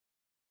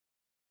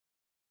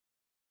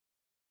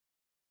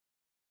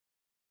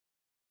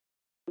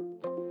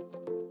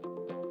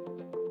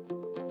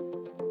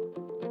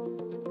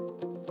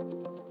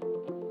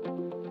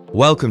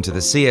Welcome to the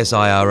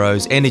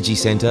CSIRO's Energy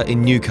Centre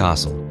in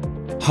Newcastle,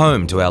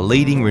 home to our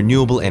leading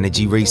renewable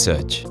energy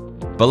research.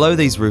 Below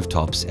these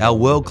rooftops, our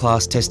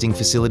world-class testing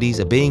facilities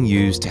are being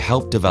used to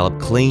help develop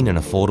clean and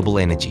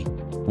affordable energy.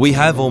 We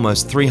have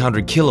almost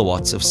 300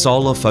 kilowatts of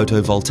solar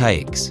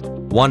photovoltaics,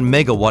 1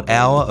 megawatt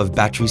hour of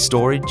battery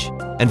storage,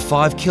 and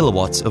 5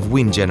 kilowatts of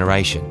wind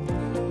generation.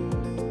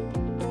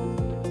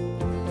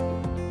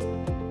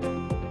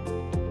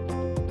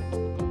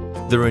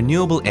 The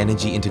Renewable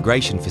Energy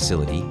Integration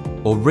Facility,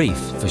 or REEF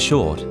for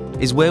short,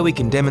 is where we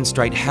can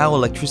demonstrate how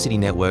electricity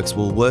networks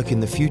will work in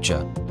the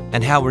future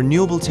and how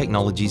renewable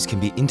technologies can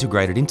be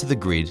integrated into the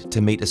grid to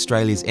meet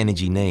Australia's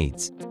energy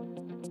needs.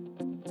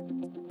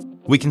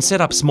 We can set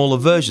up smaller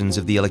versions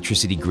of the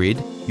electricity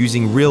grid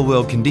using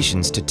real-world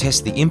conditions to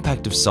test the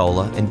impact of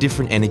solar and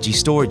different energy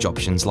storage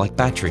options like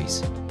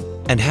batteries,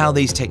 and how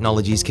these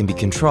technologies can be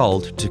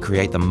controlled to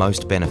create the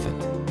most benefit.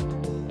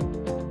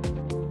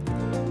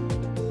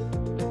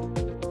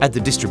 At the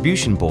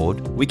distribution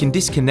board, we can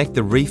disconnect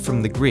the REEF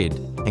from the grid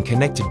and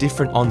connect to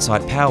different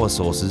on-site power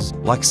sources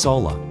like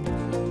solar.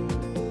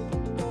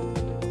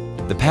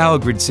 The Power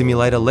Grid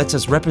Simulator lets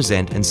us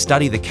represent and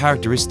study the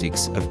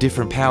characteristics of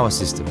different power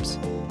systems.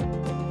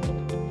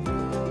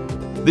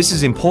 This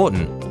is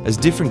important as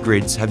different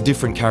grids have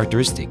different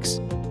characteristics.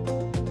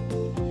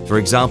 For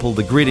example,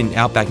 the grid in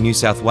outback New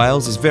South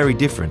Wales is very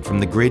different from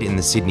the grid in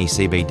the Sydney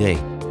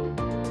CBD.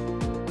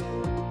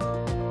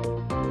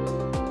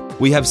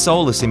 We have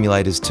solar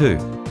simulators too,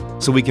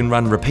 so we can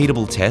run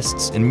repeatable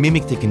tests and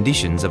mimic the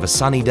conditions of a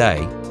sunny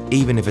day,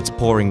 even if it's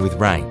pouring with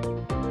rain.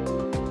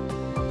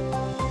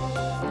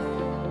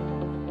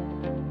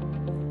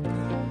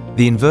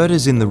 The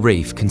inverters in the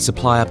REEF can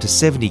supply up to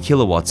 70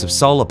 kilowatts of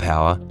solar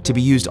power to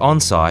be used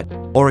on-site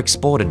or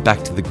exported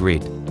back to the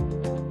grid.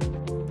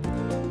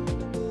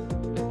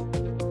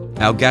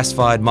 Our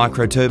gas-fired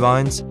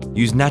microturbines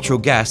use natural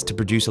gas to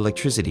produce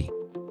electricity.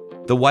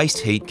 The waste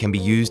heat can be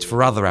used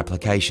for other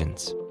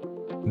applications.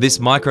 This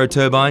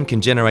microturbine can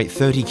generate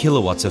 30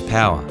 kilowatts of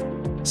power,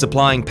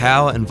 supplying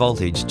power and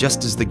voltage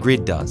just as the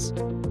grid does.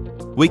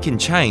 We can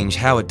change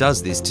how it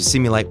does this to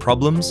simulate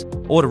problems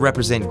or to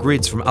represent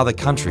grids from other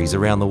countries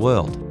around the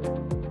world.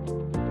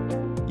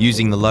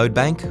 Using the load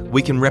bank,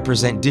 we can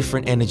represent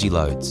different energy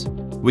loads.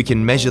 We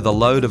can measure the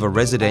load of a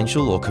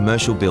residential or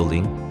commercial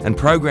building and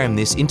program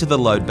this into the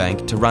load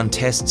bank to run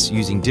tests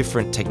using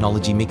different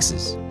technology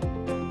mixes.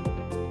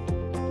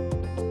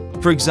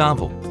 For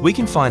example, we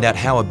can find out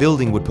how a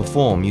building would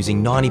perform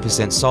using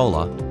 90%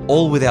 solar,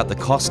 all without the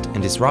cost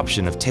and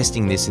disruption of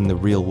testing this in the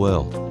real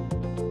world.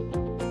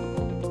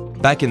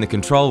 Back in the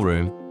control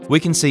room, we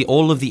can see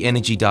all of the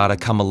energy data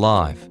come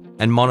alive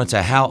and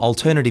monitor how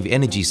alternative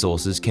energy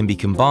sources can be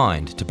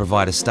combined to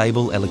provide a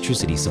stable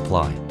electricity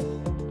supply.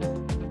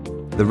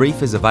 The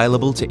REEF is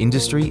available to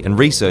industry and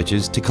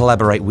researchers to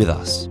collaborate with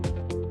us.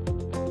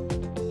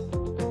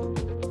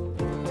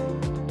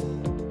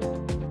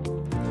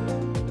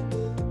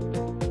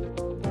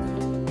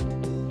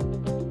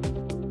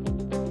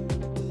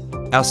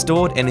 Our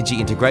Stored Energy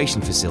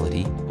Integration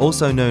Facility,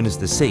 also known as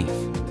the SEIF,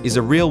 is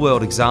a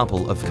real-world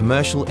example of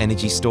commercial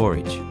energy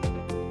storage.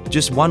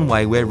 Just one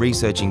way we're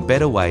researching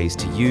better ways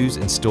to use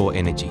and store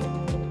energy.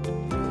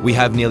 We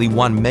have nearly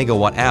 1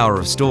 megawatt hour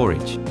of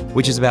storage,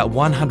 which is about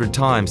 100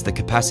 times the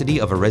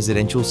capacity of a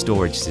residential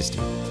storage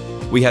system.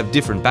 We have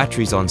different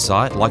batteries on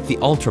site like the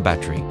Ultra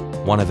battery,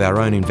 one of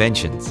our own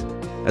inventions,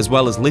 as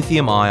well as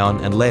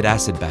lithium-ion and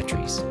lead-acid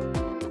batteries.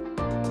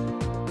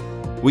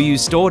 We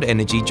use stored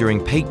energy during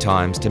peak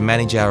times to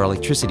manage our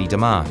electricity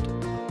demand,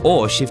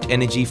 or shift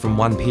energy from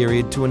one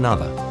period to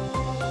another.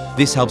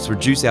 This helps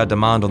reduce our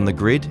demand on the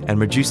grid and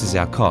reduces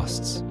our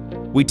costs.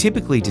 We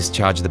typically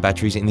discharge the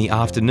batteries in the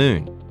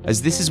afternoon, as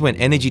this is when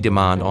energy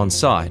demand on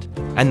site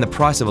and the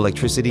price of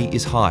electricity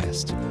is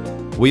highest.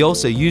 We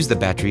also use the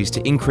batteries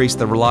to increase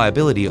the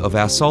reliability of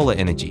our solar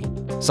energy,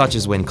 such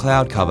as when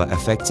cloud cover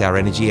affects our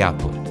energy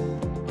output.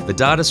 The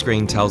data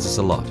screen tells us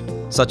a lot,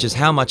 such as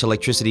how much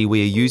electricity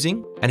we are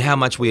using and how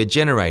much we are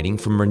generating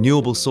from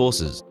renewable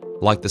sources,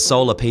 like the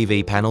solar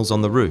PV panels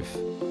on the roof.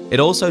 It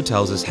also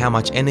tells us how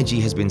much energy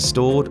has been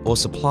stored or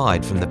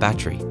supplied from the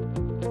battery.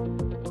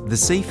 The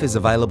SEIF is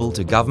available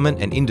to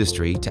government and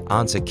industry to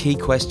answer key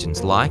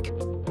questions like,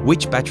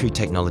 which battery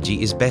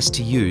technology is best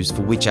to use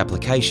for which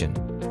application?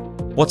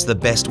 What's the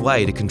best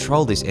way to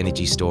control this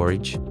energy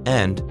storage?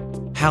 And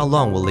how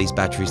long will these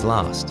batteries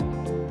last?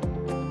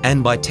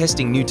 And by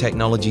testing new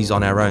technologies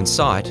on our own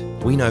site,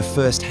 we know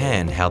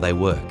firsthand how they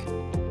work.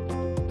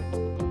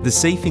 The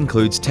SEIF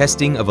includes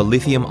testing of a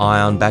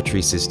lithium-ion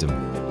battery system,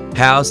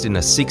 housed in a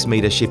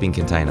 6-metre shipping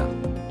container.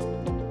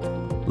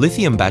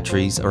 Lithium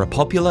batteries are a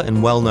popular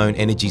and well-known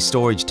energy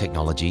storage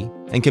technology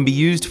and can be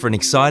used for an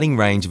exciting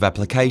range of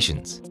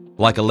applications,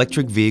 like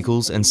electric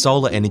vehicles and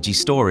solar energy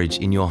storage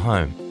in your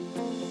home.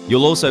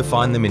 You'll also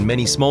find them in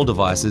many small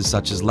devices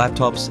such as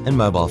laptops and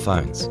mobile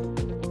phones.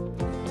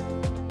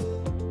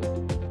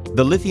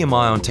 The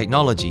lithium-ion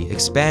technology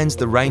expands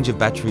the range of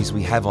batteries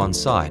we have on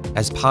site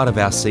as part of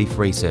our SEIF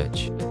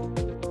research.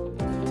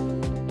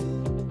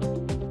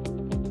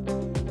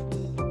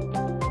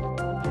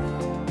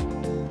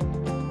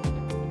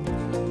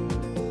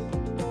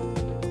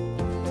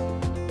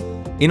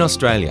 In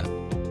Australia,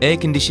 air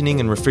conditioning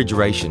and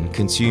refrigeration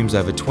consumes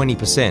over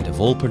 20%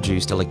 of all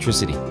produced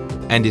electricity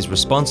and is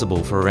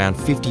responsible for around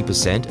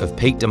 50% of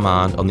peak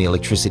demand on the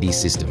electricity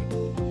system.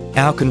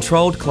 Our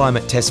controlled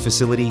climate test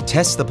facility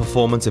tests the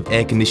performance of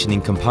air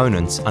conditioning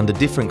components under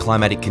different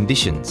climatic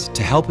conditions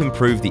to help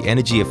improve the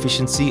energy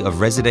efficiency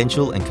of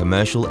residential and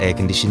commercial air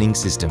conditioning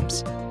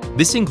systems.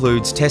 This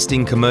includes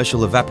testing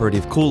commercial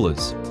evaporative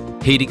coolers,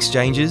 heat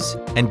exchangers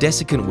and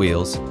desiccant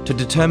wheels to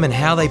determine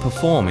how they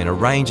perform in a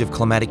range of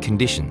climatic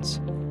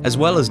conditions, as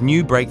well as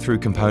new breakthrough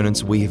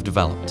components we have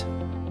developed.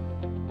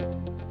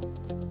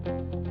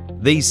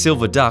 These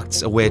silver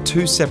ducts are where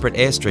two separate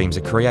airstreams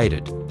are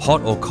created,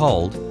 hot or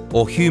cold,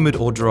 or humid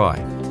or dry.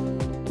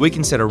 We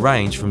can set a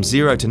range from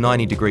 0 to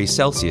 90 degrees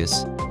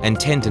Celsius and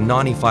 10 to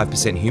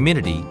 95%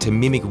 humidity to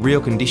mimic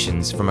real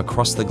conditions from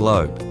across the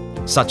globe,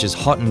 such as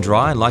hot and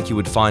dry like you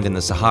would find in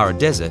the Sahara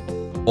Desert,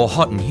 or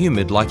hot and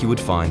humid like you would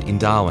find in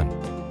Darwin.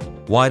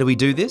 Why do we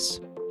do this?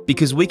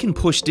 Because we can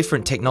push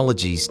different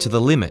technologies to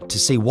the limit to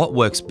see what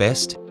works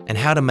best and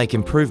how to make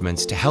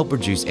improvements to help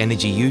reduce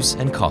energy use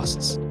and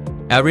costs.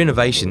 Our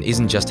innovation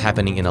isn't just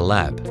happening in a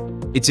lab,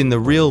 it's in the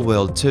real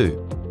world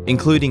too,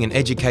 including an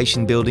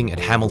education building at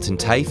Hamilton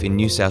TAFE in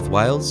New South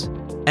Wales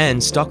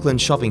and Stockland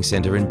Shopping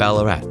Centre in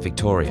Ballarat,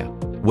 Victoria.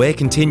 We're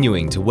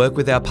continuing to work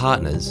with our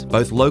partners,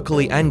 both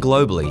locally and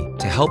globally,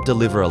 to help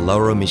deliver a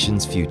lower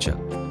emissions future.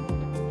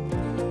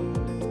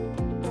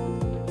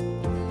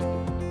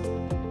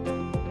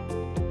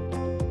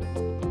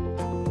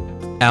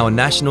 Our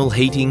National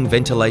Heating,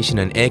 Ventilation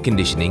and Air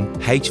Conditioning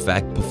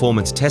 (HVAC)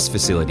 Performance Test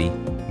Facility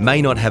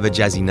may not have a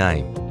jazzy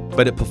name,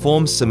 but it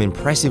performs some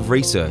impressive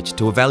research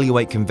to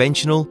evaluate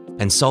conventional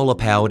and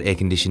solar-powered air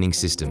conditioning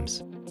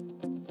systems.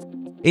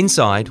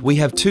 Inside, we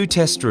have two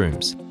test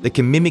rooms that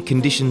can mimic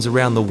conditions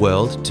around the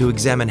world to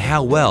examine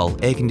how well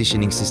air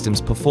conditioning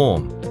systems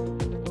perform,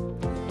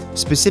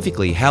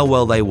 specifically how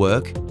well they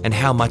work and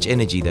how much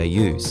energy they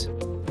use.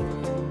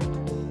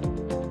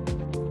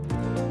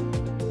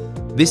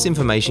 This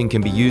information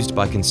can be used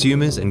by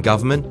consumers and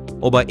government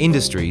or by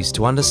industries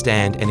to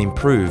understand and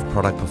improve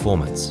product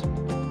performance.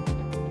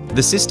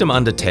 The system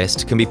under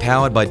test can be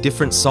powered by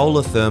different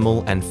solar,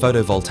 thermal and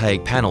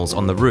photovoltaic panels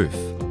on the roof,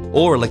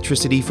 or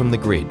electricity from the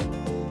grid.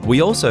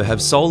 We also have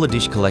solar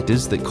dish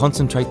collectors that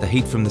concentrate the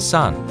heat from the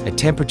sun at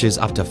temperatures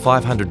up to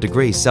 500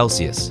 degrees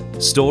Celsius,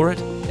 store it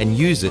and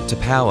use it to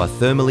power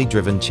thermally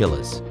driven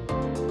chillers.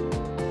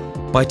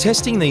 By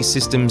testing these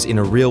systems in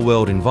a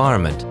real-world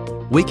environment,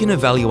 we can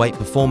evaluate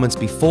performance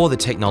before the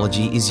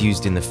technology is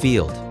used in the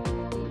field.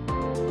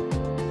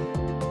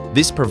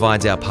 This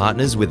provides our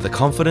partners with the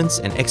confidence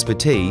and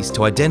expertise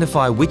to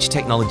identify which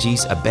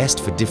technologies are best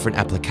for different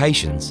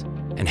applications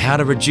and how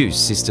to reduce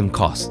system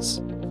costs.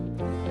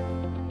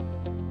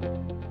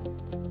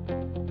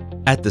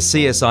 At the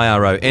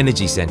CSIRO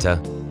Energy Centre,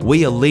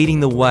 we are leading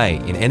the way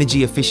in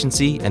energy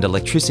efficiency and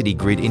electricity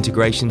grid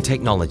integration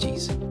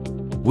technologies.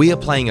 We are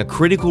playing a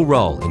critical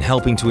role in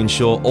helping to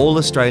ensure all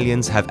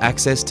Australians have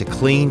access to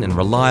clean and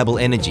reliable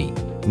energy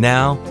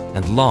now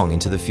and long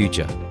into the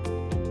future.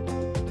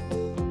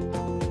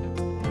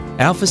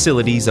 Our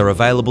facilities are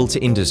available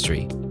to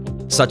industry,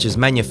 such as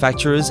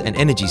manufacturers and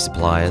energy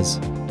suppliers,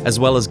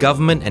 as well as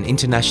government and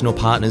international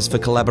partners for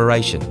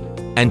collaboration,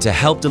 and to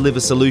help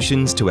deliver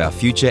solutions to our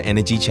future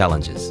energy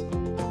challenges.